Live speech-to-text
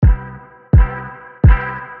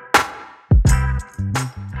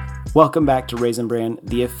Welcome back to Raisin Brand,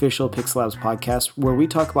 the official Pixel Labs podcast, where we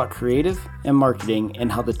talk about creative and marketing and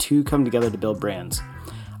how the two come together to build brands.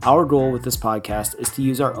 Our goal with this podcast is to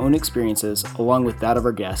use our own experiences, along with that of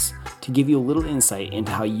our guests, to give you a little insight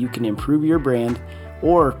into how you can improve your brand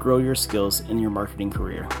or grow your skills in your marketing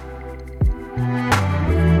career.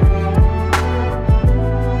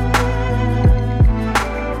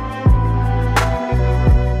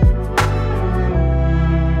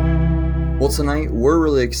 Well, tonight we're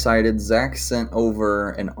really excited. Zach sent over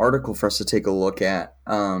an article for us to take a look at,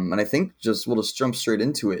 and I think we'll just jump straight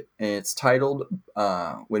into it. And it's titled,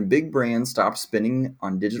 When Big Brands Stop Spending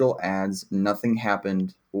on Digital Ads, Nothing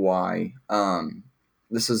Happened, Why?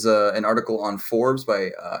 This is an article on Forbes by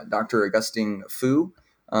Dr. Augustine Fu.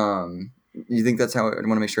 You think that's how, I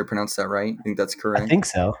want to make sure I pronounce that right? You think that's correct? I think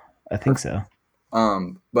so.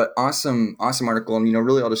 But awesome article. And,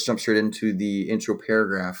 really I'll just jump straight into the intro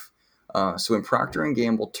paragraph. So when Procter &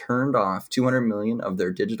 Gamble turned off $200 million of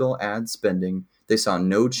their digital ad spending, they saw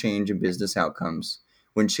no change in business outcomes.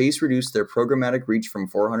 When Chase reduced their programmatic reach from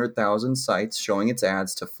 400,000 sites showing its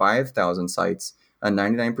ads to 5,000 sites, a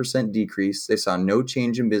 99% decrease, they saw no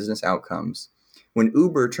change in business outcomes. When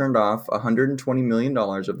Uber turned off $120 million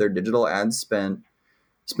of their digital ad spending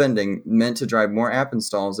meant to drive more app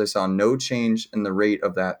installs, they saw no change in the rate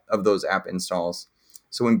of those app installs.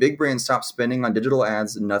 So when big brands stopped spending on digital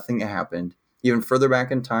ads, nothing happened. Even further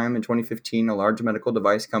back in time, in 2015, a large medical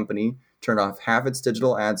device company turned off half its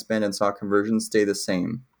digital ad spend and saw conversions stay the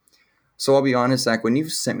same. So I'll be honest, Zach, when you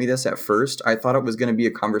sent me this at first, I thought it was going to be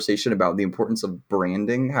a conversation about the importance of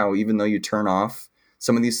branding, how even though you turn off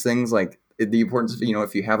some of these things, like the importance of,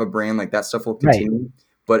 if you have a brand, like that stuff will continue. Right.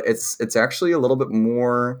 But it's actually a little bit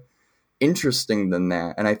more interesting than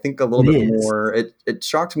that, and I think a little bit more. It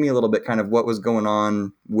shocked me a little bit, kind of what was going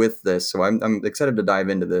on with this. So I'm excited to dive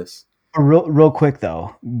into this. Real quick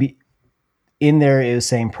though, in there it was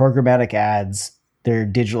saying programmatic ads, they're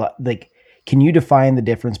digital. Like, can you define the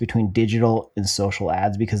difference between digital and social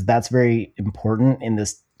ads, because that's very important in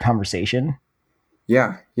this conversation?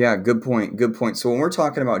 Yeah, good point. So when we're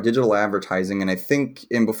talking about digital advertising, and I think,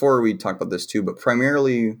 and before we talk about this too, but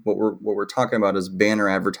primarily what we're talking about is banner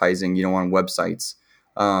advertising, on websites,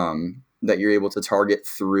 that you're able to target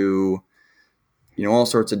through, all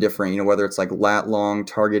sorts of different, whether it's like lat long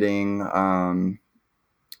targeting,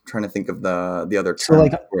 trying to think of the other term.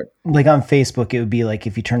 So like on Facebook, it would be like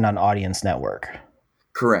if you turned on Audience Network.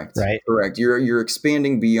 Correct. Right. Correct. You're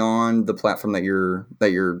expanding beyond the platform that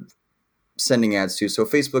you're sending ads to. So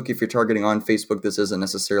Facebook, if you're targeting on Facebook, this doesn't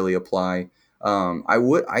necessarily apply. I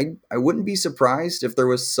wouldn't be surprised if there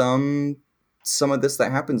was some of this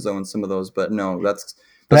that happens though in some of those, but no, that's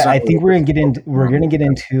but I think we're gonna get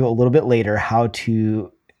into a little bit later how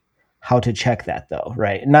to check that though,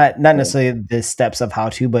 right? Not necessarily the steps of how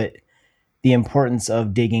to, but the importance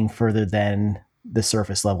of digging further than the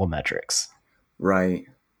surface level metrics. Right.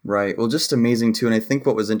 Well, just amazing too. And I think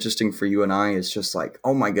what was interesting for you and I is just like,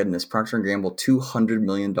 oh my goodness, Procter & Gamble, $200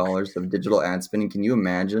 million of digital ad spending. Can you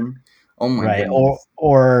imagine? Oh my goodness.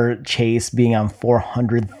 Or Chase being on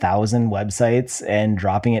 400,000 websites and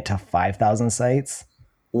dropping it to 5,000 sites.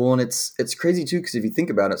 Well, and it's crazy too, because if you think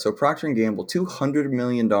about it, so Procter & Gamble, $200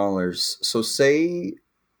 million. So say,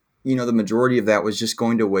 the majority of that was just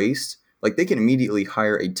going to waste. Like, they can immediately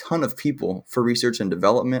hire a ton of people for research and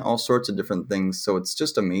development, all sorts of different things. So it's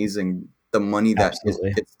just amazing the money that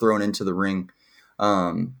gets thrown into the ring,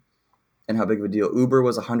 and how big of a deal. Uber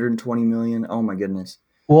was $120 million. Oh my goodness.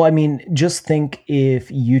 Well, I mean, just think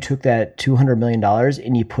if you took that $200 million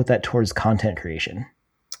and you put that towards content creation.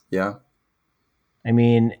 Yeah. I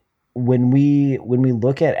mean, when we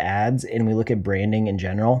look at ads and we look at branding in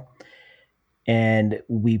general, and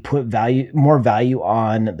we put more value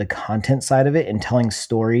on the content side of it and telling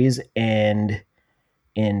stories and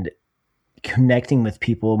connecting with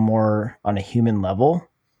people more on a human level,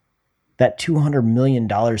 that $200 million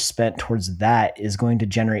spent towards that is going to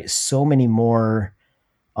generate so many more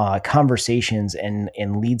conversations and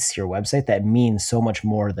leads to your website that means so much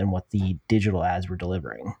more than what the digital ads were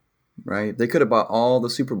delivering. Right. They could have bought all the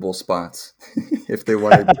Super Bowl spots if they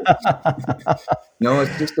wanted to. No,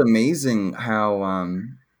 it's just amazing how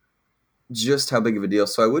big of a deal.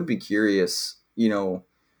 So I would be curious, and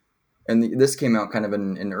this came out kind of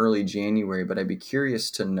in early January, but I'd be curious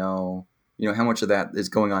to know, how much of that is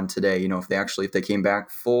going on today, if they came back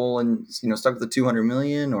full and, stuck with the 200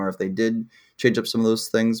 million, or if they did change up some of those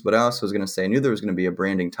things. But I also was going to say, I knew there was going to be a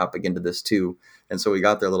branding topic into this too. And so we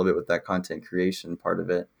got there a little bit with that content creation part of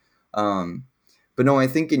it. But no, I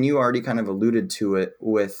think, and you already kind of alluded to it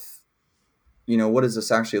with what does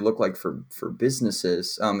this actually look like for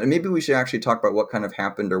businesses? And maybe we should actually talk about what kind of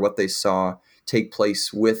happened or what they saw take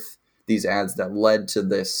place with these ads that led to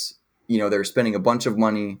this. They're spending a bunch of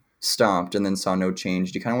money, stopped, and then saw no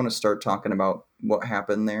change. Do you kind of want to start talking about what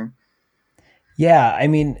happened there? Yeah, I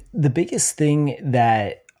mean, the biggest thing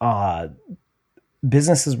that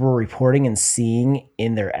businesses were reporting and seeing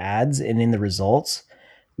in their ads and in the results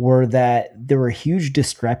were that there were huge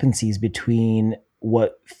discrepancies between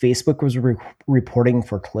what Facebook was reporting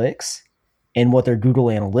for clicks and what their Google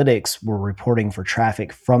Analytics were reporting for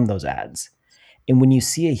traffic from those ads. And when you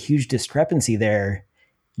see a huge discrepancy there,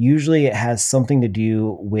 usually it has something to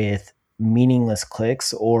do with meaningless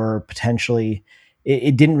clicks, or potentially,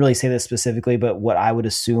 it didn't really say this specifically, but what I would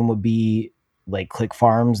assume would be like click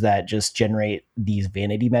farms that just generate these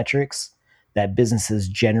vanity metrics that businesses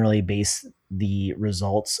generally base the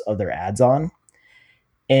results of their ads on.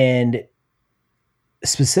 And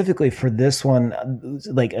specifically for this one,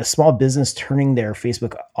 like a small business turning their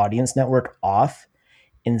Facebook audience network off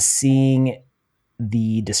and seeing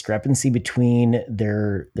the discrepancy between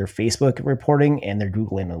their Facebook reporting and their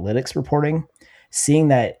Google Analytics reporting, seeing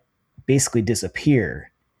that basically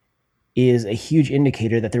disappear is a huge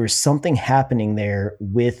indicator that there was something happening there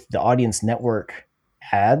with the audience network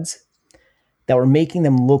ads that were making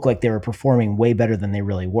them look like they were performing way better than they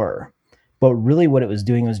really were. But really what it was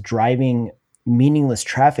doing was driving meaningless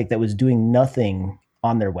traffic that was doing nothing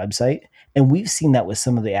on their website. And we've seen that with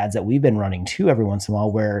some of the ads that we've been running too every once in a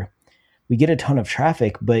while, where we get a ton of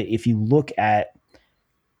traffic, but if you look at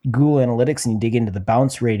Google Analytics and you dig into the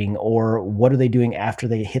bounce rating, or what are they doing after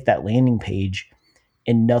they hit that landing page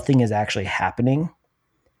and nothing is actually happening,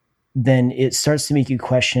 then it starts to make you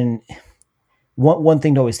question. One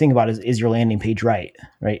thing to always think about is your landing page right?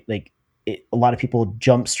 Like a lot of people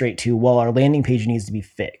jump straight to, well, our landing page needs to be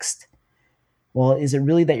fixed. Well, is it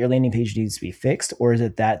really that your landing page needs to be fixed, or is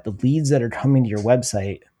it that the leads that are coming to your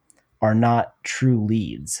website are not true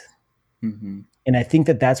leads? Mm-hmm. And I think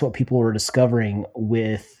that that's what people were discovering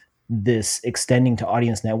with this extending to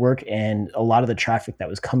audience network and a lot of the traffic that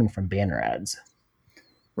was coming from banner ads.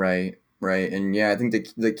 Right. And yeah, I think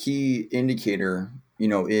the key indicator,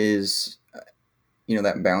 is,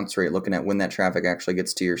 that bounce rate, looking at when that traffic actually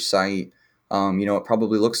gets to your site. It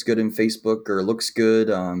probably looks good in Facebook, or looks good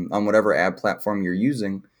on whatever ad platform you're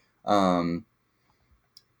using.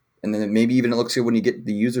 And then maybe even it looks good when you get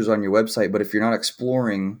the users on your website. But if you're not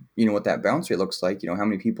exploring, what that bounce rate looks like, how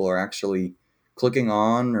many people are actually clicking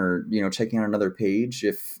on or, checking out another page,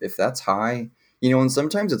 if that's high, and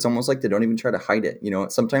sometimes it's almost like they don't even try to hide it.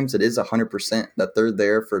 Sometimes it is 100% that they're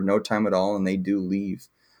there for no time at all and they do leave.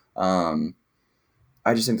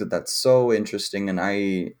 I just think that that's so interesting. And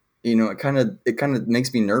it kind of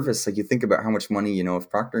makes me nervous. Like, you think about how much money, if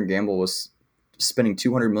Procter and Gamble was spending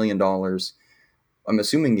 $200 million, I'm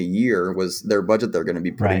assuming a year was their budget they're going to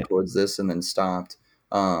be putting towards this, and then stopped.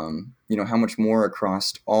 How much more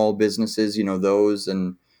across all businesses, those,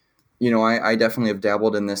 and, I definitely have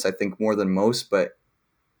dabbled in this, I think more than most, but,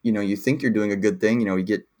 you think you're doing a good thing,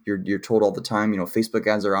 you're told all the time, Facebook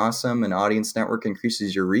ads are awesome and audience network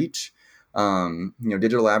increases your reach.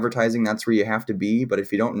 Digital advertising, that's where you have to be. But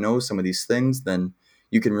if you don't know some of these things, then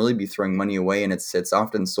you can really be throwing money away. And it's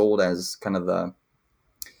often sold as kind of the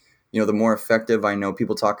more effective. I know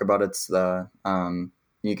people talk about it's the,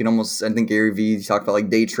 you can almost, I think Gary Vee talked about like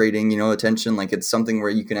day trading, attention, like it's something where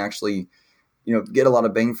you can actually, get a lot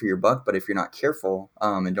of bang for your buck. But if you're not careful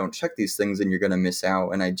and don't check these things, then you're going to miss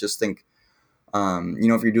out. And I just think,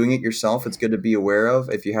 if you're doing it yourself, it's good to be aware of.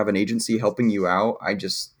 If you have an agency helping you out, I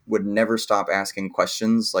just would never stop asking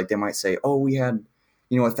questions. Like, they might say, oh, we had,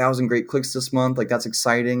 1,000 great clicks this month. Like, that's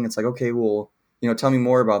exciting. It's like, okay, well, tell me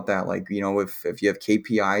more about that. Like, if you have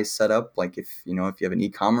KPIs set up, like if you have an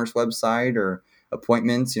e-commerce website or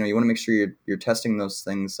appointments, you want to make sure you're testing those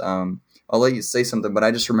things. I'll let you say something, but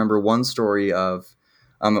I just remember one story of,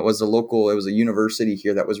 it was a university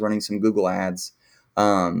here that was running some Google ads.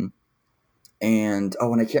 And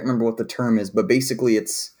I can't remember what the term is, but basically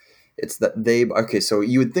it's that so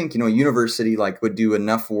you would think, a university like would do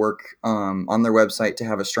enough work on their website to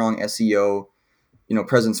have a strong SEO,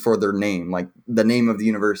 presence for their name, like the name of the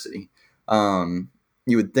university.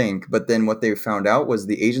 You would think, but then what they found out was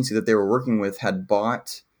the agency that they were working with had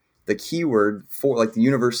bought the keyword for like the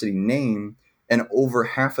university name, and over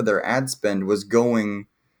half of their ad spend was going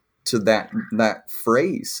to that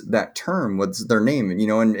phrase, that term, what's their name,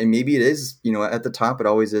 and maybe it is, at the top, it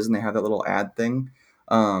always is, and they have that little ad thing.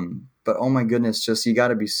 But oh my goodness, you got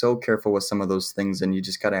to be so careful with some of those things, and you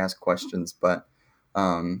just got to ask questions. But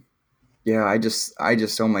Yeah,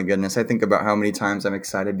 oh my goodness. I think about how many times I'm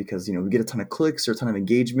excited because, we get a ton of clicks or a ton of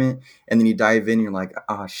engagement, and then you dive in and you're like,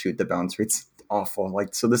 ah, shoot, the bounce rate's awful.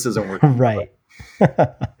 Like, so this isn't working. Right.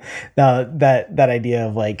 Now that idea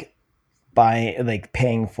of like buying, like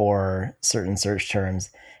paying for certain search terms,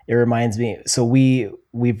 it reminds me. So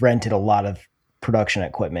we've rented a lot of production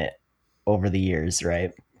equipment over the years,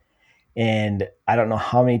 right? And I don't know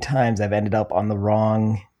how many times I've ended up on the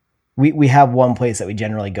wrong. We have one place that we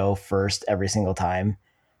generally go first every single time.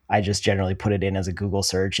 I just generally put it in as a Google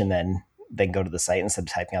search and then go to the site instead of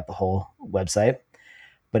typing out the whole website.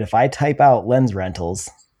 But if I type out lens rentals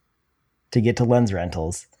to get to lens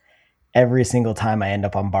rentals, every single time I end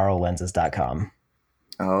up on borrowlenses.com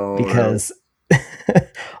Oh, really? because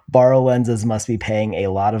Borrow Lenses must be paying a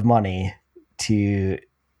lot of money to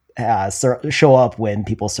show up when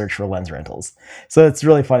people search for lens rentals. So it's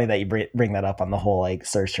really funny that you bring that up on the whole like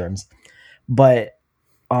search terms. But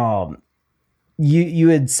you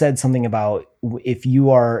had said something about if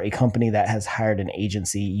you are a company that has hired an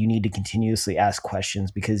agency, you need to continuously ask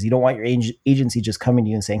questions because you don't want your agency just coming to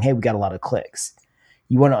you and saying, "Hey, we got a lot of clicks."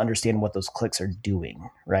 You want to understand what those clicks are doing,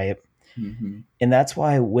 right? Mm-hmm. And that's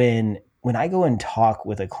why when I go and talk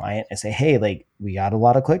with a client and say, "Hey, like we got a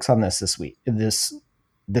lot of clicks on this week,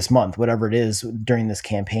 this month, whatever it is during this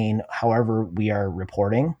campaign, however we are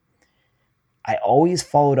reporting," I always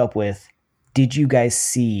followed up with, "Did you guys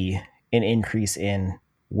see an increase in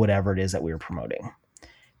whatever it is that we were promoting?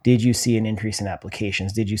 Did you see an increase in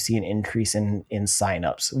applications? Did you see an increase in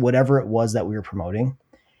signups? Whatever it was that we were promoting."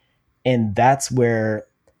 And that's where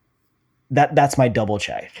that's my double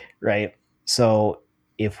check, right? So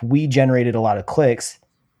if we generated a lot of clicks,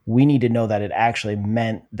 we need to know that it actually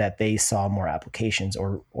meant that they saw more applications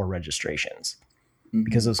or registrations,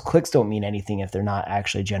 because Mm-hmm. those clicks don't mean anything if they're not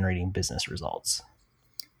actually generating business results.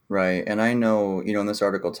 Right. And I know, in this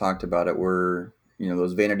article talked about it where,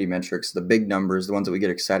 those vanity metrics, the big numbers, the ones that we get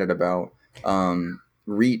excited about,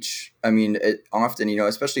 reach. I mean, it often,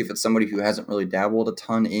 especially if it's somebody who hasn't really dabbled a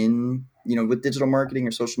ton in, with digital marketing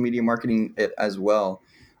or social media marketing as well.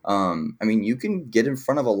 I mean, you can get in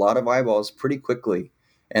front of a lot of eyeballs pretty quickly.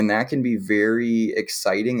 And that can be very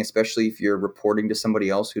exciting, especially if you're reporting to somebody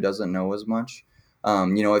else who doesn't know as much.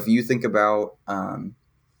 If you think about,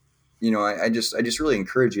 I just really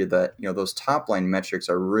encourage you that, those top line metrics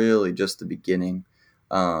are really just the beginning.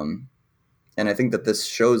 Um, and I think that this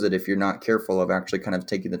shows it if you're not careful of actually kind of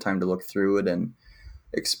taking the time to look through it and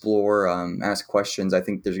explore, ask questions. I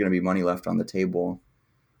think there's going to be money left on the table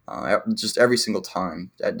just every single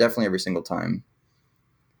time, definitely every single time.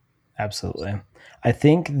 Absolutely. I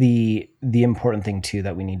think the important thing too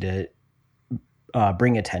that we need to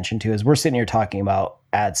bring attention to is we're sitting here talking about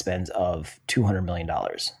ad spends of $200 million,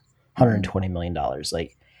 Mhm. $120 million.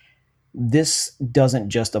 Like this doesn't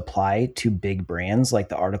just apply to big brands like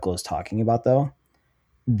the article is talking about, though.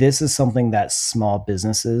 This is something that small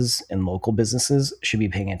businesses and local businesses should be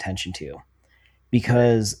paying attention to, Right.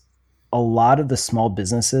 because a lot of the small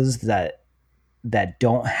businesses that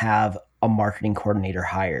don't have a marketing coordinator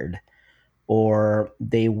hired, or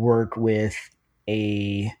they work with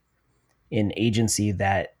a an agency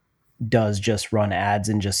that does just run ads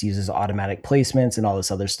and just uses automatic placements and all this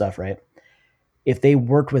other stuff, right? If they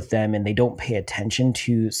work with them and they don't pay attention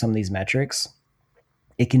to some of these metrics,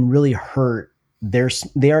 it can really hurt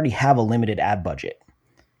they already have a limited ad budget.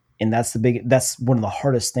 And that's one of the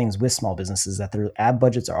hardest things with small businesses, that their ad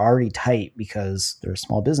budgets are already tight because they're a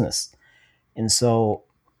small business. And so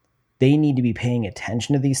they need to be paying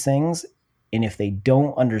attention to these things. And if they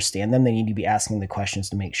don't understand them, they need to be asking the questions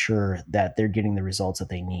to make sure that they're getting the results that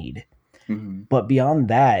they need. Hmm. But beyond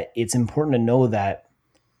that, it's important to know that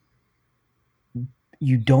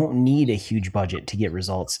you don't need a huge budget to get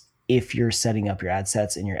results if you're setting up your ad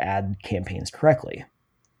sets and your ad campaigns correctly.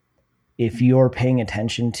 If you're paying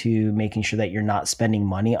attention to making sure that you're not spending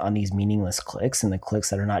money on these meaningless clicks and the clicks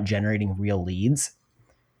that are not generating real leads,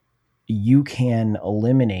 you can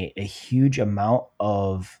eliminate a huge amount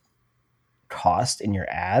of cost in your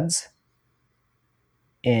ads.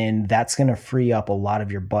 And that's going to free up a lot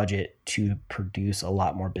of your budget to produce a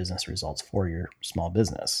lot more business results for your small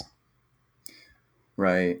business.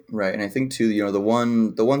 Right, right, and I think too, the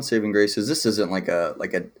one saving grace is this isn't like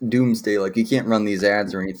a doomsday. Like you can't run these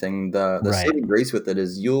ads or anything. The Right. saving grace with it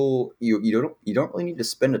is you don't really need to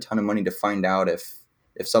spend a ton of money to find out if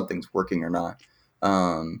something's working or not.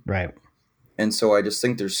 Um, Right. and so I just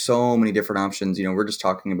think there's so many different options. We're just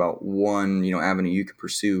talking about one avenue you could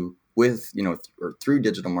pursue with or through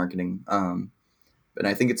digital marketing. But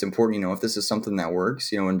I think it's important, if this is something that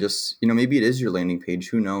works, and just, maybe it is your landing page,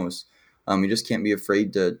 who knows? You just can't be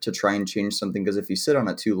afraid to try and change something, because if you sit on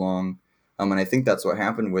it too long, And I think that's what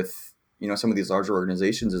happened with, some of these larger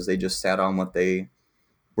organizations is they just sat on what they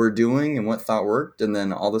were doing and what thought worked. And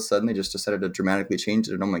then all of a sudden they just decided to dramatically change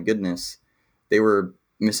it. And oh my goodness, they were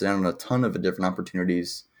missing out on a ton of different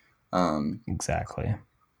opportunities. Exactly.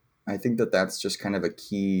 I think that's just kind of a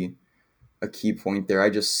key point there.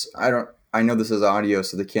 I know this is audio,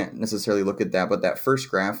 so they can't necessarily look at that, but that first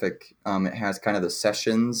graphic, it has kind of the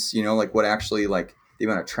sessions, like what actually, like the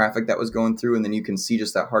amount of traffic that was going through, and then you can see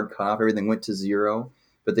just that hard cutoff, everything went to 0,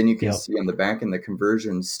 but then you can see on the back end, the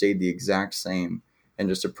conversion stayed the exact same, and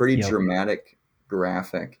just a pretty dramatic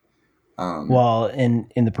graphic. Well, in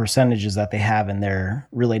the percentages that they have in there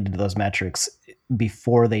related to those metrics,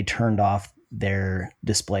 before they turned off their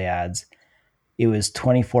display ads, it was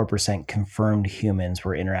 24% confirmed humans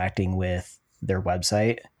were interacting with their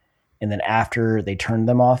website. And then after they turned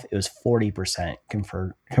them off, it was 40%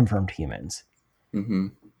 confirmed humans. Mm-hmm.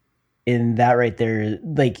 And that right there,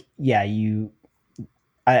 like, yeah,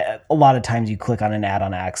 a lot of times you click on an ad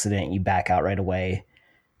on accident, you back out right away.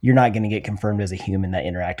 You're not going to get confirmed as a human that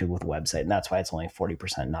interacted with the website. And that's why it's only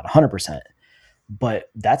 40%, not 100%. But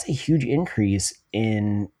that's a huge increase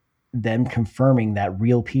in them confirming that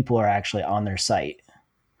real people are actually on their site.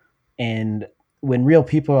 And when real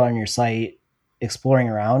people are on your site exploring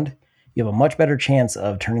around, you have a much better chance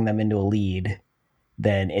of turning them into a lead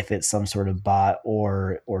than if it's some sort of bot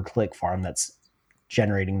or click farm that's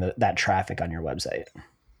generating that traffic on your website.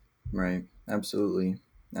 Right. Absolutely.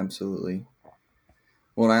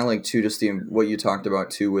 Well, and I like too, just what you talked about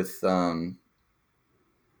too with,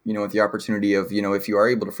 with the opportunity of, if you are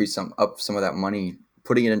able to free up some of that money,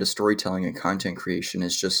 putting it into storytelling and content creation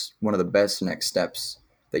is just one of the best next steps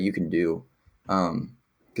that you can do.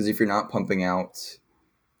 Because if you're not pumping out,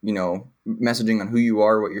 messaging on who you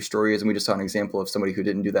are, what your story is, and we just saw an example of somebody who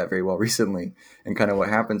didn't do that very well recently, and kind of what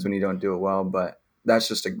happens when you don't do it well. But that's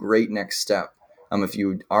just a great next step. If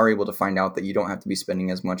you are able to find out that you don't have to be spending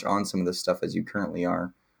as much on some of this stuff as you currently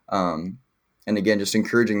are. And again, just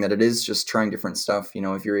encouraging that it is just trying different stuff.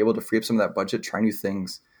 If you're able to free up some of that budget, try new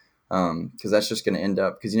things. Because that's just going to end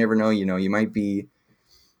up, because you never know, you might be,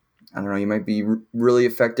 I don't know, you might be really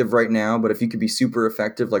effective right now, but if you could be super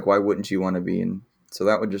effective, like, why wouldn't you want to be? And so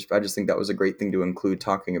I just think that was a great thing to include,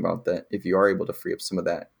 talking about that. If you are able to free up some of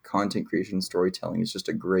that content creation, storytelling is just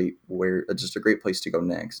a great place to go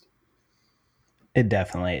next. It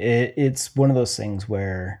definitely, it's one of those things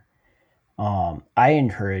where I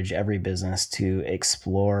encourage every business to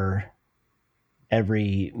explore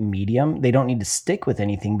every medium. They don't need to stick with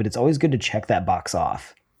anything, but it's always good to check that box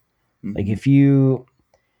off. Mm-hmm. Like if you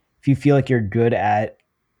feel like you're good at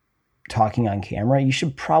talking on camera, you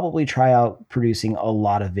should probably try out producing a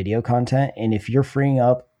lot of video content. And if you're freeing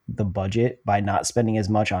up the budget by not spending as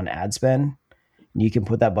much on ad spend, you can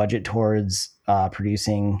put that budget towards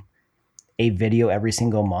producing a video every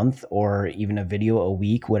single month, or even a video a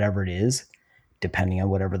week, whatever it is, depending on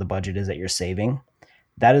whatever the budget is that you're saving.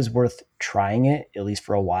 That is worth trying it, at least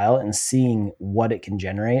for a while, and seeing what it can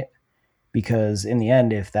generate. Because in the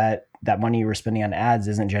end, if that money you were spending on ads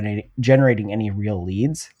isn't generating any real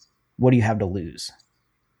leads, what do you have to lose?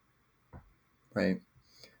 Right.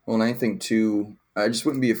 Well, and I think too, I just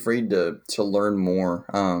wouldn't be afraid to learn more.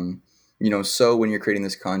 So when you're creating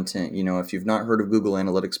this content, if you've not heard of Google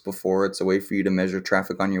Analytics before, it's a way for you to measure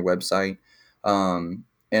traffic on your website. And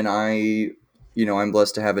I'm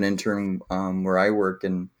blessed to have an intern where I work,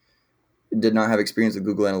 and did not have experience with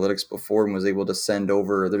Google Analytics before, and was able to send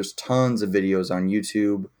over, there's tons of videos on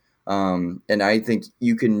YouTube. And I think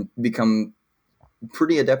you can become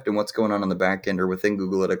pretty adept in what's going on the back end or within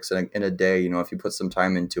Google Analytics in a day, if you put some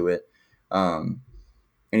time into it.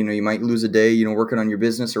 And, you might lose a day, working on your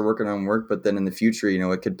business or working on work, but then in the future,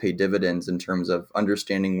 it could pay dividends in terms of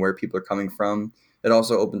understanding where people are coming from. It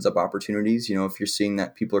also opens up opportunities. If you're seeing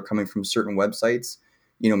that people are coming from certain websites,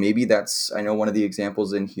 maybe I know one of the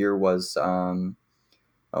examples in here was, I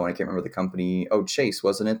can't remember the company. Oh, Chase,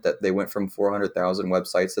 wasn't it? That they went from 400,000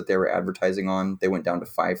 websites that they were advertising on, they went down to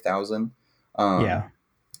 5,000. Yeah.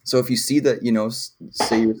 So if you see that,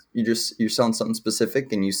 say you're selling something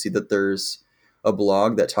specific, and you see that there's a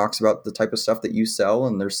blog that talks about the type of stuff that you sell,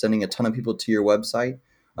 and they're sending a ton of people to your website,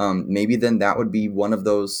 maybe then that would be one of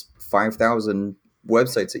those 5,000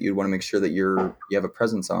 websites that you'd want to make sure that you have a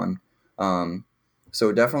presence on.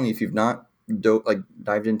 So definitely, if you've not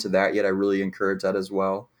dived into that yet, I really encourage that as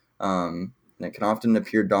well. And it can often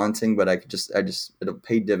appear daunting, but it'll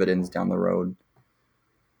pay dividends down the road.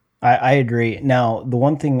 I agree. Now, the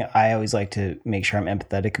one thing I always like to make sure I'm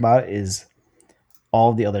empathetic about is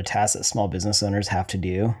all the other tasks that small business owners have to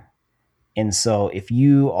do. And so if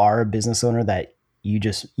you are a business owner that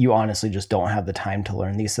you honestly just don't have the time to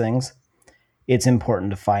learn these things, it's important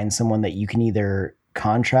to find someone that you can either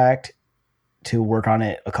contract to work on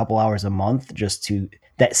it a couple hours a month,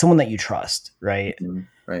 someone that you trust, right? Mm-hmm.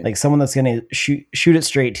 Right. Like someone that's going to shoot it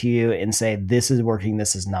straight to you and say, this is working,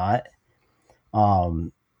 this is not.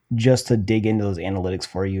 Just to dig into those analytics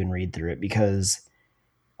for you and read through it, because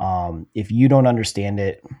if you don't understand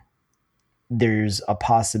it, there's a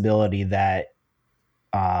possibility that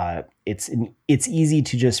it's easy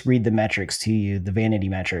to just read the metrics to you, the vanity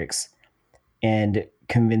metrics, and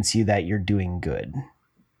convince you that you're doing good.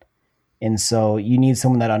 And so you need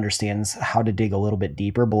someone that understands how to dig a little bit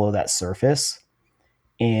deeper below that surface.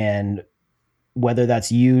 And whether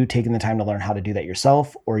that's you taking the time to learn how to do that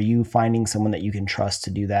yourself, or you finding someone that you can trust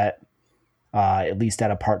to do that, at least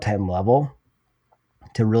at a part-time level,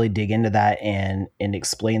 to really dig into that and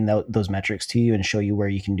explain those metrics to you and show you where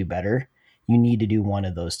you can do better, you need to do one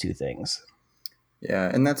of those two things.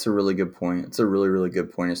 Yeah, and that's a really good point. It's a really, really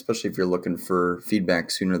good point, especially if you're looking for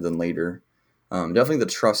feedback sooner than later. Definitely the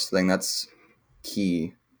trust thing, that's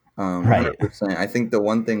key. Right. 100%. I think the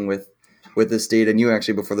one thing with this data, and you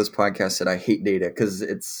actually before this podcast said I hate data because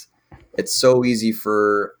it's so easy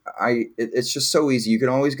it's just so easy. You can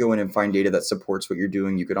always go in and find data that supports what you're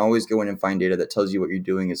doing. You can always go in and find data that tells you what you're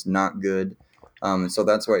doing is not good. And so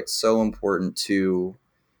that's why it's so important to,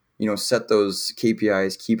 set those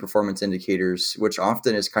KPIs, key performance indicators, which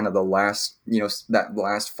often is kind of the last, that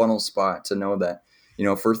last funnel spot to know that,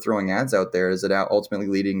 if we're throwing ads out there, is it ultimately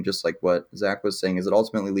leading, just like what Zach was saying, is it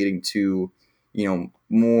ultimately leading to,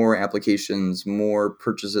 more applications, more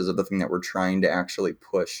purchases of the thing that we're trying to actually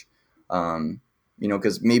push?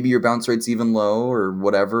 Because maybe your bounce rate's even low or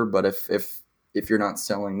whatever, but if you're not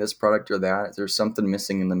selling this product or that, there's something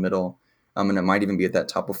missing in the middle. And it might even be at that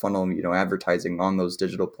top of funnel, advertising on those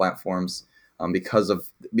digital platforms, because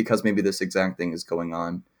maybe this exact thing is going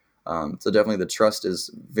on. So definitely the trust is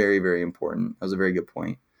very, very important. That was a very good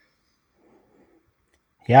point.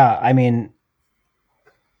 Yeah. I mean,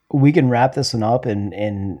 we can wrap this one up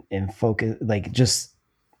and focus, like, just,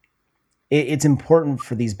 it's important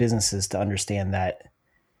for these businesses to understand that,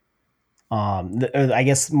 I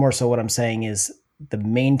guess more so what I'm saying is the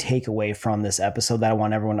main takeaway from this episode that I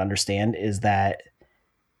want everyone to understand is that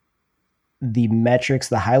the metrics,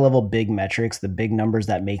 the high level big metrics, the big numbers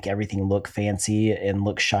that make everything look fancy and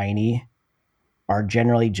look shiny are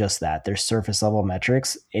generally just that. They're surface level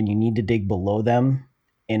metrics, and you need to dig below them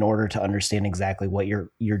in order to understand exactly what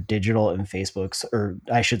your digital and Facebook's, or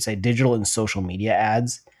I should say digital and social media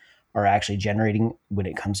ads, are actually generating when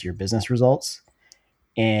it comes to your business results.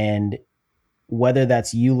 And whether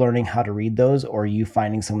that's you learning how to read those or you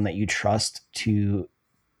finding someone that you trust to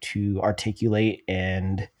articulate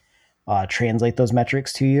and translate those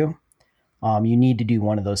metrics to you, you need to do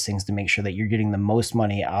one of those things to make sure that you're getting the most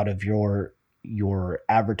money out of your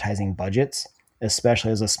advertising budgets,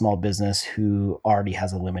 especially as a small business who already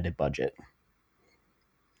has a limited budget.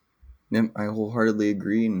 Yep, I wholeheartedly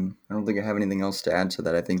agree, and I don't think I have anything else to add to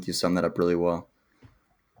that. I think you summed that up really well.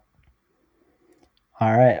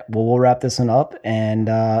 All right, well, we'll wrap this one up and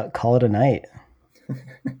call it a night.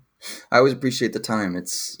 I always appreciate the time.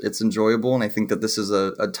 It's enjoyable, and I think that this is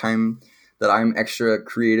a time that I'm extra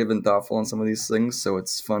creative and thoughtful on some of these things, so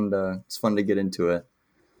it's fun to get into it.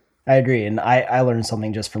 I agree, and I learned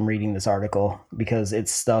something just from reading this article, because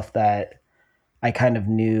it's stuff that I kind of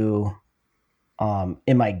knew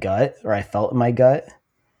in my gut, or I felt in my gut,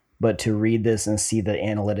 but to read this and see the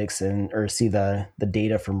analytics or see the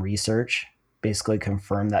data from research basically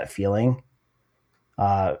confirm that feeling,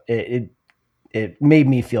 it made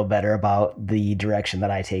me feel better about the direction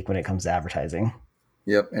that I take when it comes to advertising.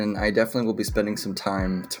 Yep, and I definitely will be spending some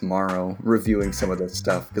time tomorrow reviewing some of this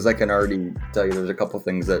stuff, because I can already tell you there's a couple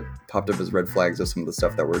things that popped up as red flags of some of the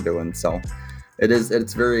stuff that we're doing. So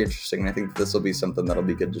it's very interesting. I think this will be something that'll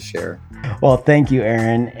be good to share. Well, thank you,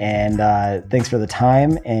 Aaron, and thanks for the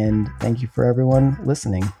time, and thank you for everyone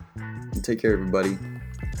listening. Take care, everybody.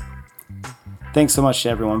 Thanks so much to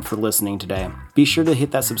everyone for listening today. Be sure to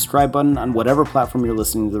hit that subscribe button on whatever platform you're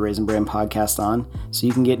listening to the Raisin Brand podcast on, so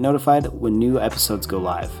you can get notified when new episodes go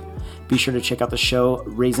live. Be sure to check out the show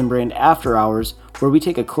Raisin Brand After Hours, where we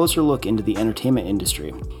take a closer look into the entertainment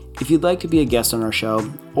industry. If you'd like to be a guest on our show,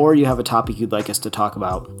 or you have a topic you'd like us to talk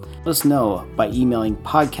about, let us know by emailing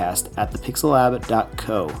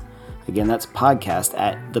podcast@thepixellab.co. Again, that's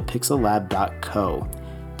podcast@thepixellab.co.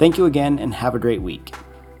 Thank you again, and have a great week.